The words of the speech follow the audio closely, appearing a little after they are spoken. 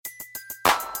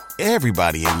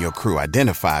Everybody in your crew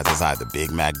identifies as either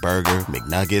Big Mac Burger,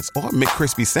 McNuggets, or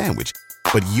McCrispy Sandwich.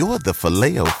 But you're the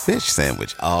Filet-O-Fish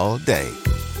Sandwich all day.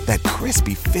 That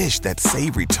crispy fish, that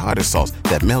savory tartar sauce,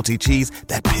 that melty cheese,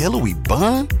 that pillowy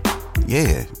bun.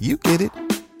 Yeah, you get it.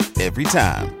 Every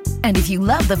time. And if you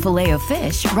love the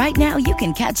Filet-O-Fish, right now you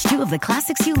can catch two of the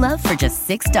classics you love for just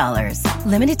 $6.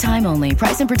 Limited time only.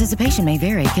 Price and participation may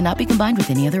vary. Cannot be combined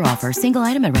with any other offer. Single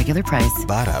item at regular price.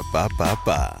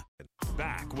 Ba-da-ba-ba-ba.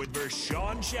 Back with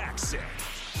Vershawn Jackson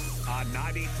on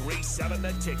 93.7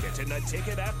 The Ticket and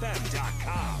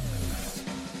theticketfm.com.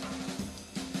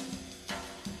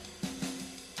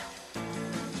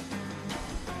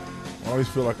 I always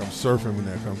feel like I'm surfing when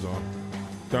that comes on.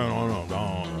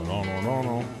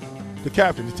 The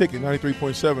captain, the ticket,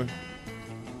 93.7.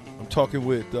 I'm talking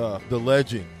with the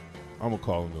legend. I'm going to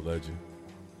call him the legend.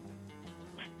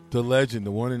 The legend,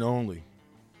 the one and only,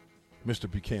 Mr.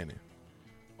 Buchanan.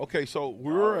 Okay, so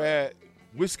we're at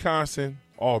Wisconsin,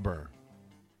 Auburn.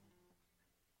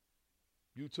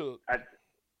 You took... I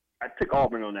took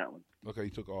Auburn on that one. Okay,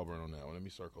 you took Auburn on that one. Let me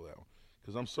circle that one.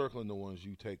 Because I'm circling the ones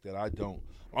you take that I don't.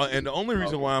 And the only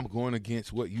reason why I'm going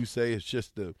against what you say is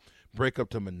just to break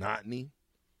up the monotony.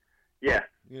 Yeah.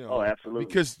 You know, oh, absolutely.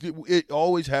 Because it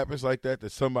always happens like that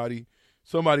somebody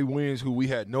wins who we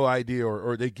had no idea,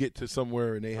 or they get to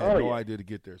somewhere and they had no idea to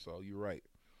get there. So you're right.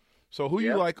 So who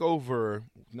you like over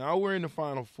 – now we're in the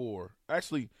Final Four.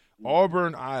 Actually,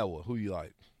 Auburn, Iowa, who you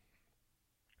like?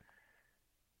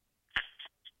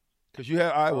 Because you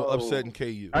had Iowa upsetting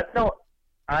KU. No,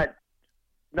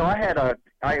 I had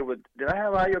Iowa. Did I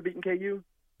have Iowa beating KU?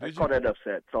 I called that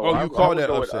upset. So you called that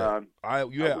upset.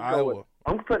 You had Iowa.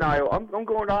 I'm putting Iowa. I'm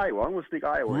going to Iowa. I'm going to stick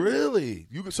Iowa. Really?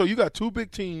 So you got two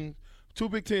Big Ten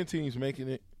teams making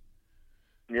it.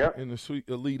 Yep. In the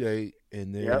Elite Eight,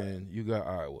 and then you got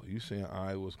Iowa. You saying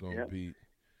Iowa's going to beat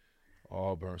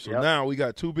Auburn? So now we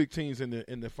got two big teams in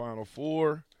the Final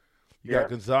Four. You got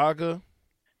Gonzaga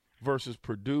versus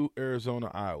Purdue,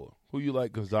 Arizona, Iowa. Who you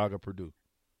like, Gonzaga, Purdue?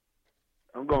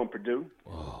 I'm going Purdue.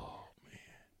 Oh,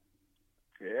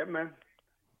 man. Yeah, man.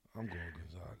 I'm going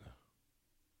Gonzaga.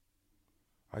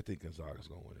 I think Gonzaga's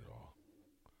going to win it all.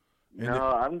 And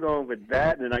I'm going with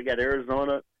that, and I got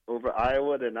Arizona over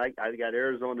Iowa, and I got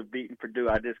Arizona beating Purdue.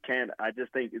 I just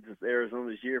think it's just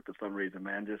Arizona's year for some reason,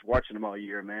 man. Just watching them all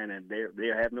year, man, and they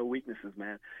have no weaknesses,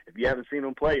 man. If you haven't seen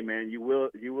them play, man, you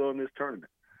will in this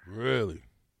tournament. Really?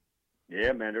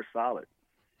 Yeah, man, they're solid.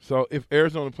 So if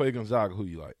Arizona play Gonzaga, who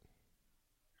you like?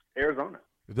 Arizona.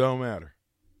 It don't matter.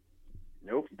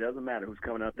 Nope, it doesn't matter who's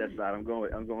coming up that side. I'm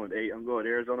going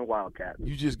Arizona Wildcats.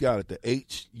 You just got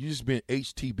it. You just been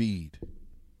HTB'd.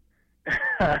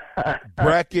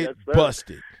 Bracket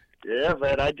busted. Yeah,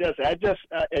 man.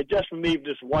 It just for me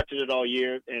just watching it all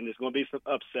year, and there's going to be some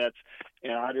upsets,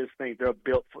 and I just think they're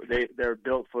built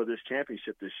for this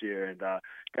championship this year. And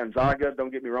Gonzaga,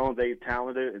 don't get me wrong, they're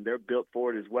talented and they're built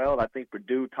for it as well. I think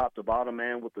Purdue, top to bottom,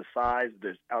 man, with the size,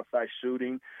 the outside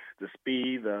shooting, the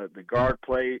speed, the guard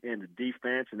play, and the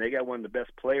defense, and they got one of the best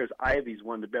players. Ivy's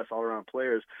one of the best all-around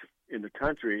players in the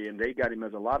country, and they got him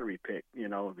as a lottery pick. You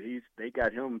know, they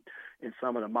got him in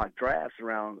some of the mock drafts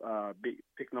around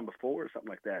pick number 4 or something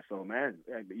like that. So, man,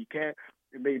 you can't.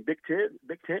 I mean, Big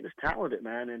Ten is talented,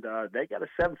 man, and they got a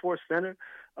 7'4" center.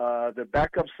 The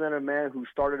backup center, man, who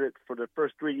started it for the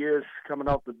first 3 years, coming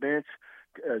off the bench,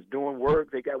 is doing work.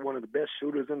 They got one of the best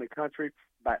shooters in the country.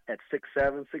 At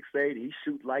 6'7", 6'8", he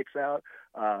shoots lights out.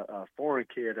 A foreign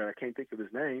kid, I can't think of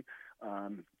his name.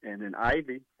 And then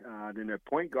Ivy. Then their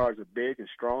point guards are big and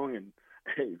strong, and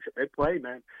they play,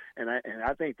 man. And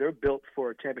I think they're built for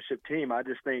a championship team. I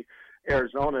just think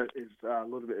Arizona is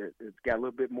it's got a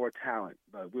little bit more talent,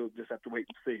 but we'll just have to wait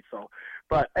and see. So,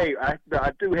 but hey, I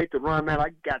do hate to run, man.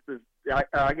 I got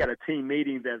a team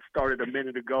meeting that started a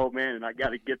minute ago, man, and I got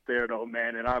to get there though,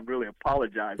 man. And I really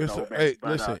apologize, listen, man. Hey,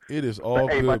 but, listen, it is all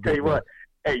good. Hey, I tell you what.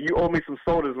 Hey, you owe me some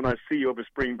sodas when I see you over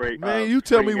spring break. Man, you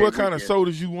tell me what kind of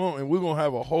sodas you want, and we're going to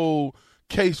have a whole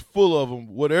case full of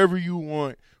them, whatever you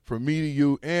want from me to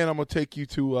you. And I'm going to take you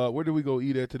to where did we go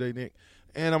eat at today, Nick?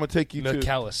 And I'm going to take you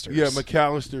McAllister's. Yeah,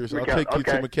 McAllister's. I'll take you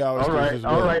to McAllister's as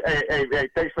well. All right. Hey,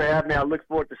 thanks for having me. I look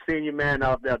forward to seeing you, man.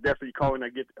 I'll definitely call you when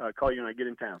I get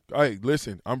in town. Hey,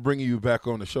 listen, I'm bringing you back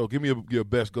on the show. Give me your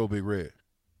best Go Big Red.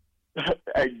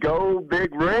 Hey, go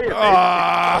Big Red.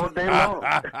 All day long.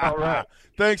 All right.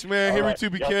 Thanks, man. All Henry right. T.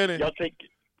 Buchanan. Y'all take it.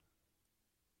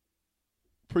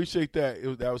 Appreciate that.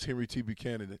 That was Henry T.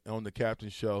 Buchanan on the Captain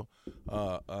Show.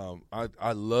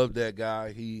 I love that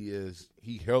guy.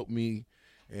 He helped me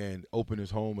and opened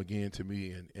his home again to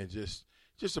me, and just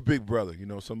a big brother. You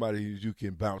know, somebody you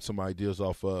can bounce some ideas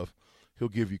off of. He'll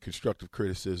give you constructive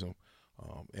criticism.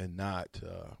 and not,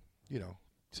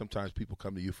 sometimes people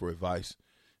come to you for advice.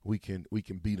 We can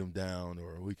beat them down,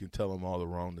 or we can tell them all the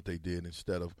wrong that they did,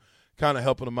 instead of kind of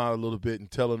helping them out a little bit and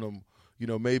telling them,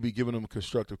 maybe giving them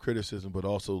constructive criticism, but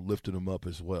also lifting them up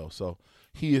as well. So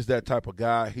he is that type of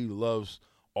guy. He loves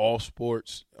all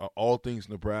sports, all things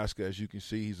Nebraska. As you can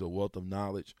see, he's a wealth of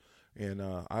knowledge, and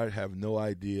I have no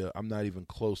idea. I'm not even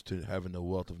close to having the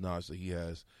wealth of knowledge that he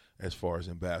has as far as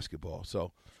in basketball.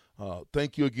 So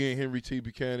thank you again, Henry T.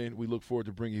 Buchanan. We look forward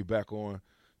to bringing you back on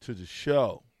to the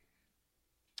show.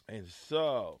 And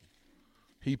so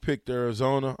he picked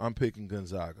Arizona. I'm picking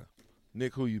Gonzaga.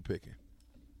 Nick, who you picking?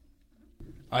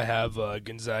 I have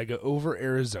Gonzaga over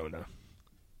Arizona.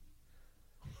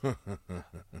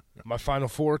 My Final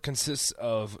Four consists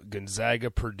of Gonzaga,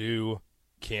 Purdue,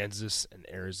 Kansas, and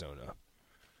Arizona.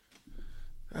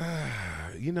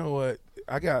 You know what?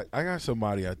 I got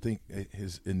somebody, I think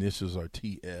his initials are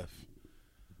TF,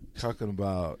 talking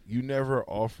about you never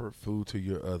offer food to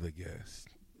your other guests.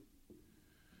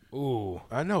 Ooh.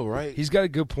 I know, right? He's got a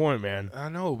good point, man. I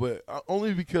know, but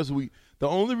only because the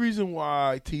only reason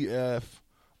why TF,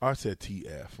 I said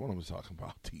TF. What am I talking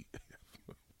about? TF.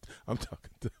 I'm talking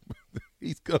to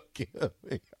he's going to kill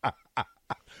me.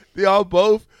 They all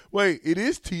both, wait, it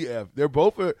is TF. They're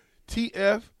both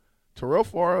TF, Terrell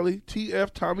Farley,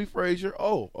 TF, Tommy Frazier.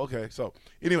 Oh, okay. So,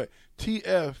 anyway,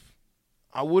 TF,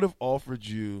 I would have offered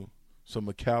you some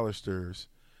McAllisters,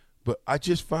 but I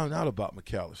just found out about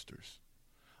McAllisters.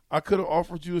 I could have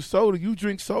offered you a soda. You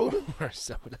drink soda? Or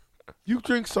soda. You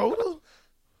drink soda?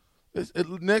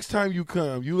 Next time you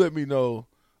come, you let me know,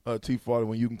 T. Farley,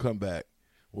 when you can come back.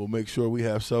 We'll make sure we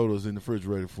have sodas in the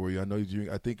refrigerator for you. I know you drink.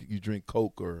 I think you drink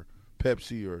Coke or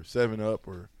Pepsi or 7-Up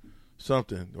or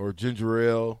something, or ginger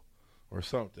ale or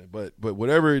something. But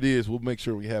whatever it is, we'll make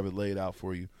sure we have it laid out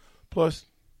for you. Plus,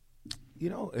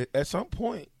 at some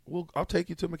point, I'll take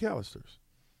you to McAllister's.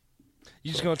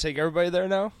 You just gonna take everybody there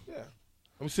now? Yeah.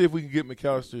 Let me see if we can get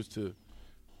McAllister's to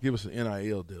give us an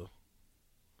NIL deal.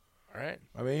 All right.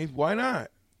 I mean, why not?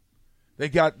 They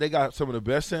got some of the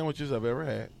best sandwiches I've ever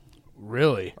had.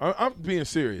 Really? I'm being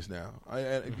serious now.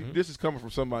 This is coming from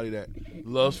somebody that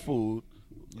loves food,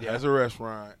 has a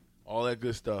restaurant, all that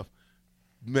good stuff.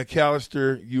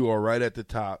 McAllister, you are right at the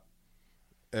top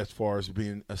as far as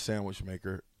being a sandwich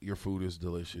maker. Your food is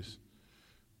delicious.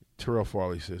 Terrell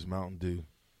Farley says Mountain Dew,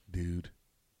 dude.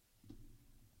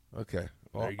 Okay.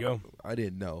 There you go. I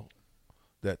didn't know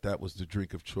that was the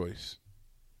drink of choice.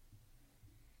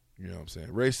 You know what I'm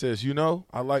saying? Ray says,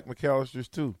 I like McAllister's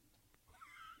too.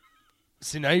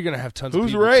 See, now you're gonna have tons Who's of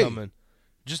people Ray? coming.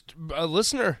 Just a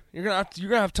listener. You're gonna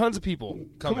have tons of people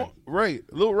coming. Come on, Ray,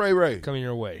 little Ray, coming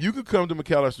your way. You could come to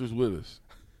McAllister's with us.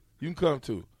 You can come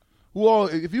too. Who all?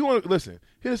 If you want to listen,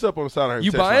 hit us up on the side of her.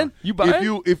 You buying? Line. You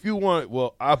buying? If you want,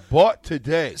 well, I bought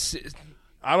today.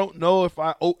 I don't know if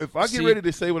I get ready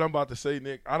to say what I'm about to say,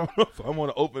 Nick. I don't know if I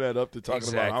want to open that up to talking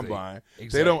about I'm buying.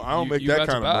 Exactly. I don't make that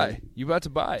kind of money. You about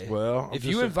to buy? Well, if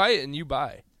you invite and you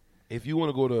buy. If you want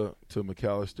to go to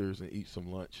McAllister's and eat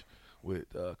some lunch with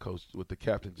the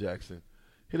Captain Jackson,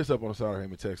 hit us up on the Sauter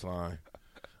Heyman text line.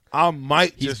 I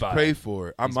might pay for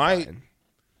it. He's buying.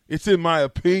 It's in my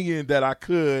opinion that I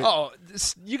could. Oh,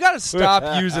 you got to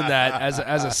stop using that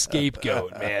as a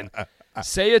scapegoat, man.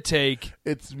 Say a take.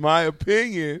 It's my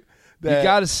opinion that you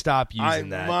got to stop using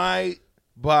that. I might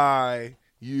buy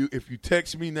you, if you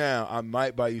text me now, I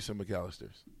might buy you some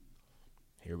McAllister's.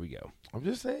 Here we go. I'm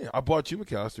just saying. I bought you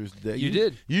McAllister's today. You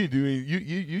did. You do.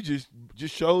 You just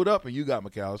showed up and you got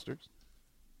McAllister's.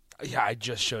 Yeah, I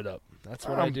just showed up. That's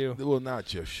what I do. Well, not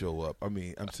just show up. I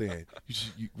mean, I'm saying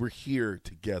we're here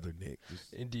together, Nick.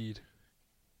 Indeed.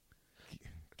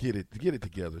 Get it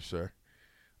together, sir.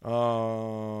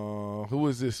 Who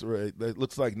is this? That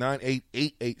looks like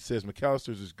 9888 says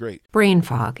McAllister's is great. Brain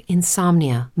fog,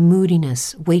 insomnia,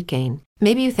 moodiness, weight gain.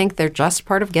 Maybe you think they're just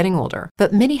part of getting older,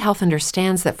 but MIDI Health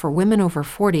understands that for women over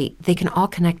 40, they can all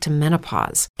connect to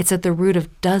menopause. It's at the root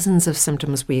of dozens of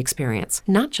symptoms we experience,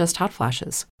 not just hot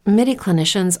flashes. MIDI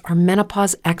clinicians are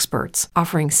menopause experts,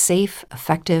 offering safe,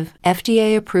 effective,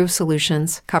 FDA-approved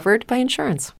solutions covered by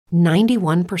insurance.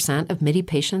 91% of MIDI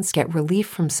patients get relief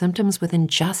from symptoms within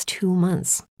just 2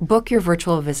 months. Book your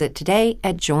virtual visit today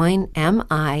at joinmidi.com.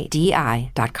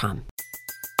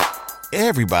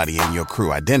 Everybody in your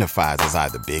crew identifies as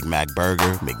either Big Mac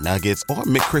Burger, McNuggets, or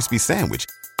McCrispy Sandwich.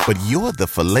 But you're the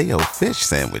Filet-O-Fish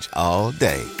Sandwich all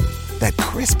day. That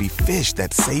crispy fish,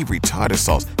 that savory tartar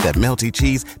sauce, that melty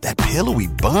cheese, that pillowy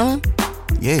bun.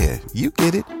 Yeah, you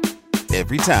get it.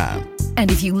 Every time.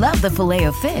 And if you love the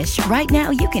Filet-O-Fish, right now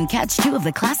you can catch 2 of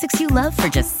the classics you love for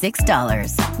just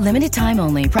 $6. Limited time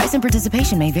only. Price and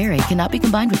participation may vary. Cannot be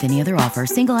combined with any other offer.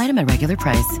 Single item at regular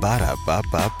price.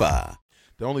 Ba-da-ba-ba-ba.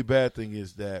 The only bad thing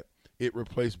is that it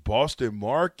replaced Boston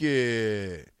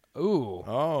Market. Ooh.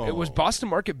 Oh. It was Boston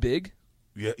Market big?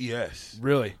 Yeah, yes.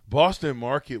 Really? Boston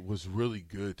Market was really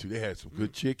good, too. They had some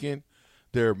good chicken.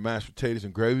 Their mashed potatoes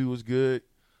and gravy was good.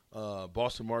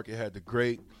 Boston Market had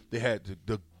they had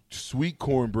the sweet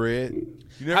cornbread.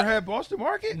 You never had Boston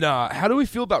Market? Nah. How do we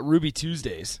feel about Ruby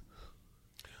Tuesdays?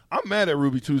 I'm mad at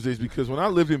Ruby Tuesdays because when I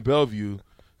lived in Bellevue,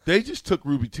 they just took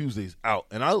Ruby Tuesdays out.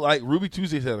 And Ruby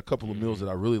Tuesdays had a couple of meals that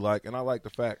I really like, and I like the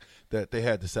fact that they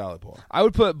had the salad bar. I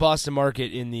would put Boston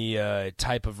Market in the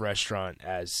type of restaurant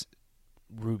as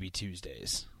Ruby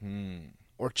Tuesdays.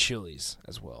 Or Chili's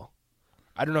as well.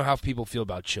 I don't know how people feel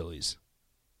about Chili's.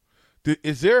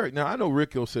 Is there – now, I know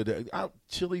Rico said that.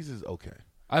 Chili's is okay.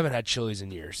 I haven't had Chili's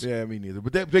in years. Yeah, me neither.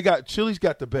 But Chili's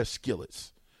got the best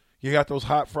skillets. You got those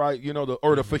hot fried, the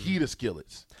fajita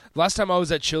skillets. Last time I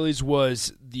was at Chili's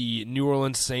was the New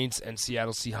Orleans Saints and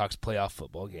Seattle Seahawks playoff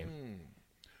football game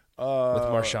with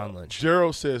Marshawn Lynch.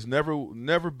 Gerald says,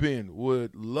 never been.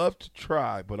 Would love to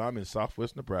try, but I'm in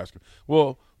Southwest Nebraska.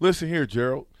 Well, listen here,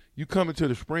 Gerald. You come into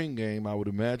the spring game, I would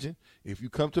imagine. If you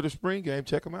come to the spring game,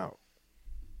 check them out.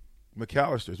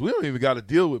 McAllister's. We don't even got to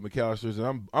deal with McAllister's,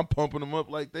 and I'm pumping them up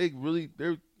like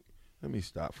they're. Let me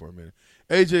stop for a minute.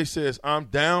 AJ says, I'm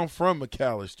down from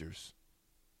McAllister's.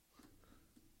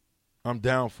 I'm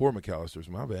down for McAllister's.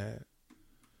 My bad.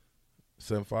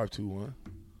 7521.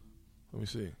 Let me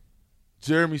see.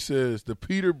 Jeremy says, the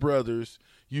Peter brothers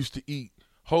used to eat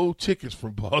whole chickens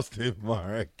from Boston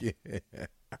Market.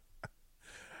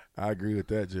 I agree with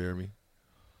that, Jeremy.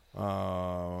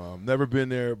 Never been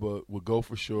there, but would go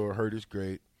for sure. Heard it's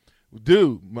great.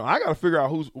 Dude, I got to figure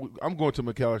out I'm going to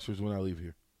McAllister's when I leave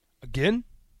here. Again?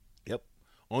 Yep.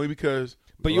 Only because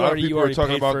but a lot of people are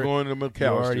talking about going to McAllister's. You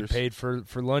already paid for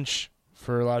lunch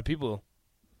for a lot of people.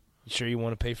 You sure you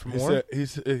want to pay for more?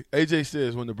 AJ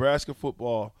says, when Nebraska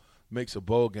football makes a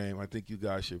bowl game, I think you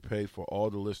guys should pay for all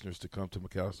the listeners to come to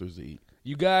McAllister's to eat.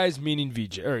 You guys meaning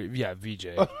VJ. VJ.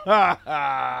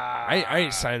 I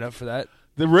ain't signing up for that.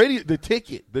 The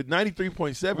ticket, the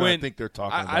 93.7, I think they're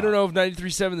talking about. I don't know if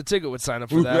 93.7 the ticket would sign up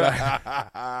for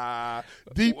that.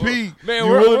 DP,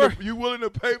 man, you willing to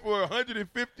pay for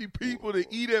 150 people to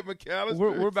eat at McAllister's?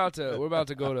 We're about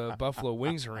to go to Buffalo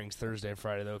Wings and Rings Thursday and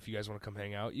Friday though. If you guys want to come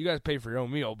hang out, you guys pay for your own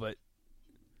meal, but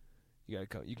you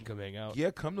can come hang out.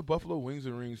 Yeah, come to Buffalo Wings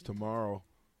and Rings tomorrow,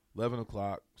 11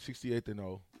 o'clock, 68th and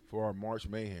 0 for our March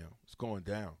Mayhem. It's going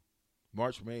down.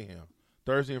 March Mayhem.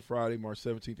 Thursday and Friday, March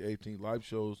 17th to 18th, live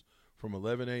shows from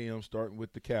 11 a.m. starting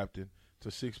with the captain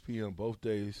to 6 p.m. both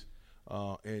days.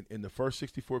 And the first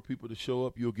 64 people to show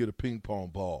up, you'll get a ping pong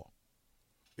ball.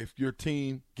 If your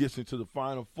team gets into the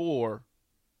Final Four,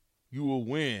 you will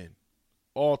win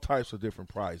all types of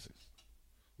different prizes.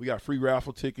 We got free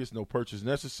raffle tickets, no purchase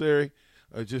necessary,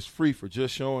 just free for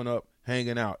just showing up,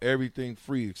 hanging out. Everything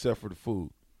free except for the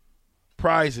food.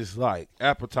 Prizes like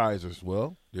appetizers.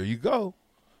 Well, there you go.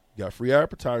 You got free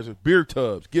appetizers, beer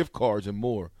tubs, gift cards, and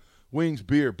more. Wings,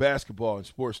 beer, basketball, and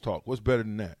sports talk. What's better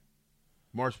than that?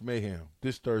 March Mayhem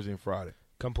this Thursday and Friday.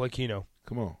 Come play Keno.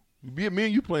 Come on. Me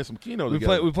and you playing some Keno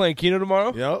together. We playing Keno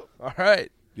tomorrow? Yep. All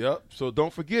right. Yep. So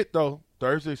don't forget, though,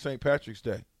 Thursday, St. Patrick's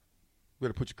Day. You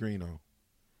better put your green on.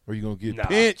 Or you're going to get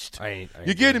pinched. I ain't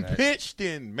you're getting pinched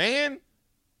in, man.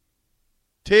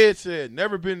 Ted said,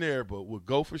 never been there, but would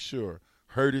go for sure.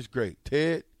 Heard it's great.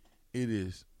 Ted, it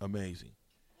is amazing.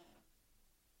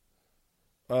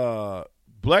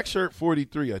 Black Shirt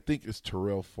 43, I think it's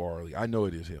Terrell Farley. I know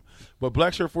it is him. But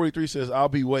Black Shirt 43 says, I'll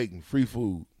be waiting. Free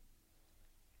food.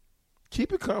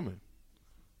 Keep it coming.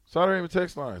 Saturday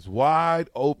text lines wide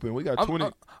open. We got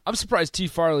 20. I'm surprised T.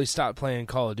 Farley stopped playing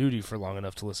Call of Duty for long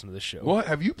enough to listen to this show. What?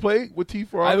 Have you played with T.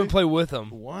 Farley? I haven't played with him.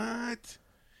 What?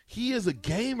 He is a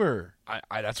gamer.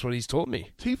 That's what he's told me.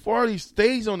 T. Farley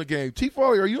stays on the game. T.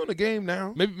 Farley, are you on the game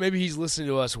now? Maybe he's listening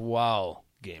to us while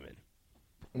gaming.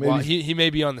 Maybe well, he may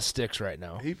be on the sticks right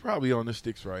now. He's probably on the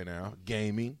sticks right now,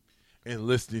 gaming and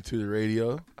listening to the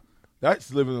radio.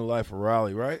 That's living the life of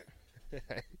Raleigh, right?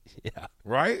 Yeah.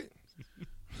 Right?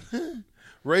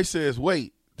 Ray says,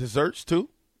 wait, desserts too?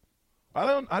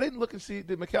 I didn't look and see.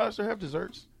 Did McAllister have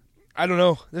desserts? I don't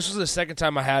know. This was the second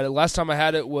time I had it. Last time I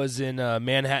had it was in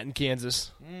Manhattan,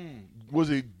 Kansas. Was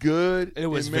it good? It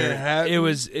was in Manhattan.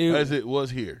 As it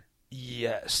was here.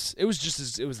 Yes, it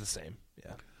was it was the same.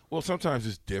 Yeah. Well, sometimes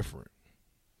it's different.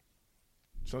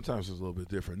 Sometimes it's a little bit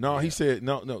different. No, he said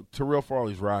no. Terrell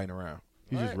Farley's riding around.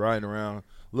 He's just riding around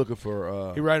looking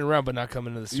for. He's riding around, but not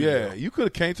coming to the studio. Yeah, you could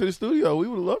have came to the studio. We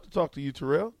would have loved to talk to you,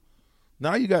 Terrell.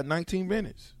 Now you got 19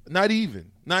 minutes. Not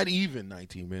even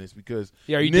 19 minutes because.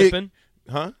 Yeah, are you Nick, dipping?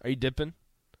 Huh? Are you dipping?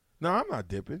 No, I'm not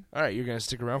dipping. All right, you're gonna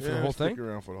stick around for the whole thing. Stick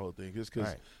around for the whole thing, just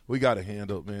because we got a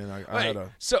hand up, man. I had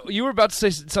a. So you were about to say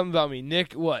something about me,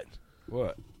 Nick. What?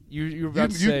 What? You were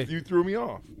about to say. You threw me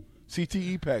off.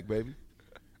 CTE pack, baby.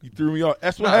 You threw me off.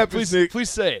 That's what happens, Nick. Please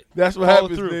say it. That's what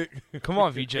happens, Nick. Come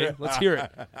on, VJ. Let's hear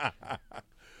it.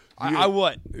 I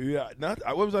what? Yeah.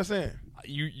 What was I saying?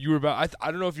 You were about. I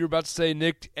don't know if you were about to say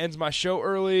Nick ends my show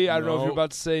early. I don't know if you were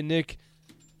about to say Nick.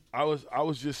 I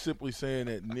was just simply saying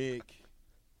that Nick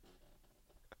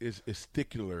is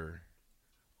stickler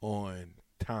on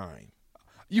time.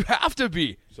 You have to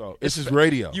be. So this is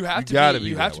radio. You have to be.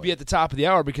 You have to be at the top of the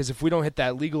hour because if we don't hit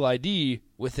that legal ID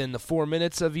within the 4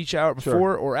 minutes of each hour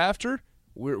before or after,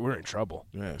 we're in trouble.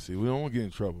 Yeah. See, we don't want to get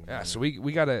in trouble. Yeah. Man. So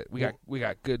we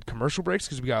got good commercial breaks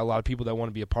because we got a lot of people that want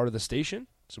to be a part of the station.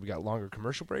 So we got longer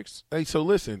commercial breaks. Hey, so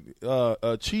listen,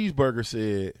 Cheeseburger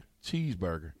said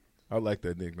cheeseburger. I like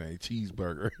that nickname,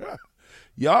 cheeseburger.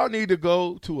 Y'all need to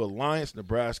go to Alliance,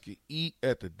 Nebraska, eat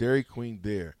at the Dairy Queen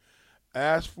there.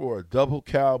 Ask for a double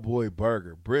cowboy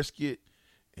burger, brisket,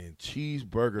 and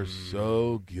cheeseburger.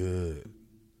 So good.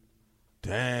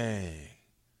 Dang.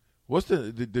 What's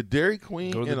the Dairy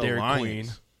Queen go to in the Dairy Alliance?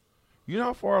 Queen. You know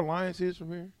how far Alliance is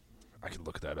from here? I can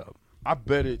look that up. I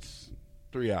bet it's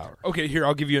 3 hours. Okay, here,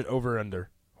 I'll give you an over-under.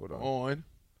 Hold on.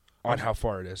 On how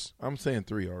far it is. I'm saying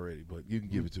 3 already, but you can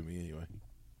give it to me anyway.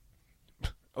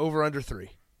 Over-under 3.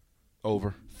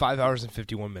 Over. 5 hours and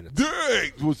 51 minutes.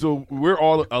 Dang! So we're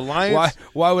all Alliance.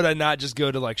 Why would I not just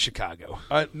go to, like, Chicago?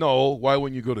 No, why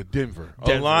wouldn't you go to Denver?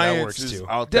 Alliance that works too.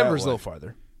 Out Denver's a little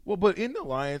farther. Well, but in the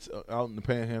Alliance, out in the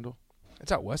Panhandle.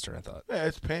 It's out western, I thought. Yeah,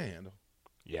 it's Panhandle.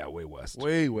 Yeah, way west.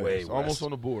 Way west. Almost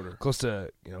on the border. Close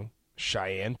to,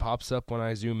 Cheyenne pops up when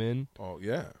I zoom in. Oh,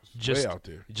 yeah. Just way out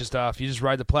there. If you just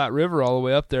ride the Platte River all the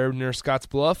way up there near Scotts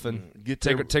Bluff and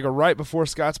take a right before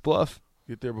Scotts Bluff.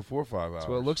 Get there before 5 hours. That's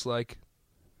what it looks like.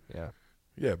 Yeah.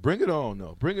 Yeah, bring it on,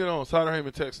 though. Bring it on. Sider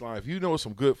Heyman text line. If you know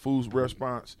some good food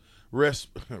restaurants, please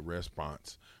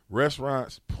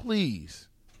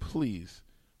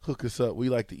hook us up. We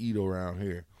like to eat around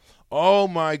here. Oh,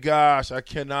 my gosh. I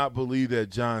cannot believe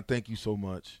that, John. Thank you so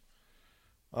much.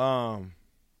 I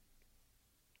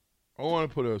want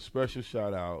to put a special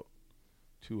shout-out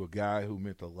to a guy who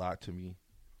meant a lot to me,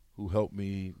 who helped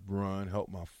me run,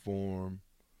 helped my form,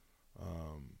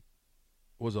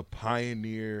 was a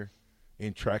pioneer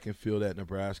in track and field at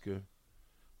Nebraska.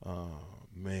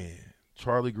 Man,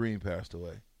 Charlie Green passed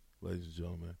away, ladies and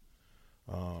gentlemen.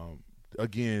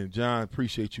 Again, John,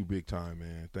 appreciate you big time,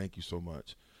 man. Thank you so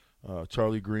much.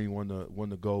 Charlie Green won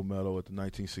the gold medal at the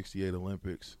 1968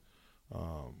 Olympics,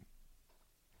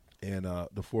 and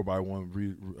the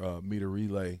 4x1 meter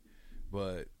relay.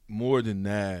 But more than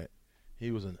that,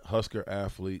 he was a Husker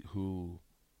athlete who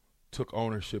took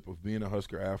ownership of being a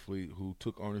Husker athlete, who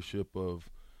took ownership of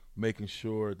making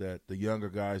sure that the younger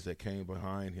guys that came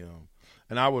behind him.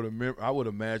 And I would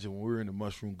imagine when we were in the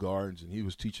Mushroom Gardens and he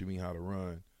was teaching me how to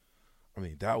run, I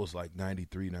mean, that was like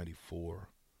 93, 94.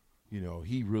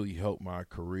 He really helped my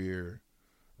career,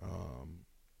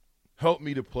 helped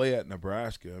me to play at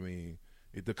Nebraska. I mean,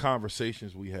 the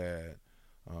conversations we had.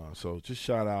 So just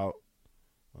shout out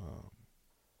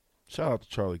to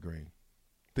Charlie Green.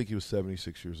 I think he was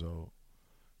 76 years old.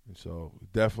 And so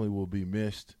definitely will be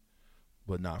missed,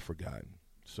 but not forgotten.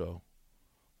 So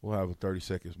we'll have a 30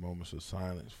 seconds moments of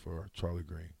silence for Charlie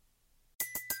Green.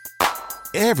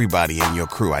 Everybody in your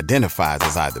crew identifies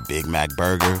as either Big Mac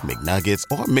Burger, McNuggets,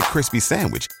 or McCrispy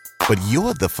Sandwich. But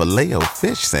you're the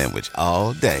Filet-O-Fish Sandwich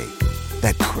all day.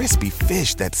 That crispy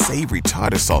fish, that savory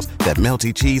tartar sauce, that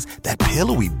melty cheese, that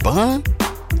pillowy bun.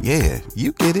 Yeah,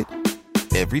 you get it.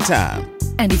 Every time.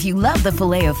 And if you love the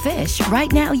Filet-O-Fish, right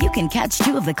now you can catch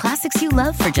 2 of the classics you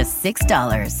love for just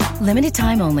 $6. Limited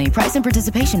time only. Price and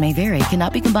participation may vary.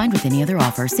 Cannot be combined with any other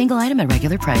offer. Single item at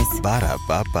regular price.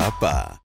 Ba-da-ba-ba-ba.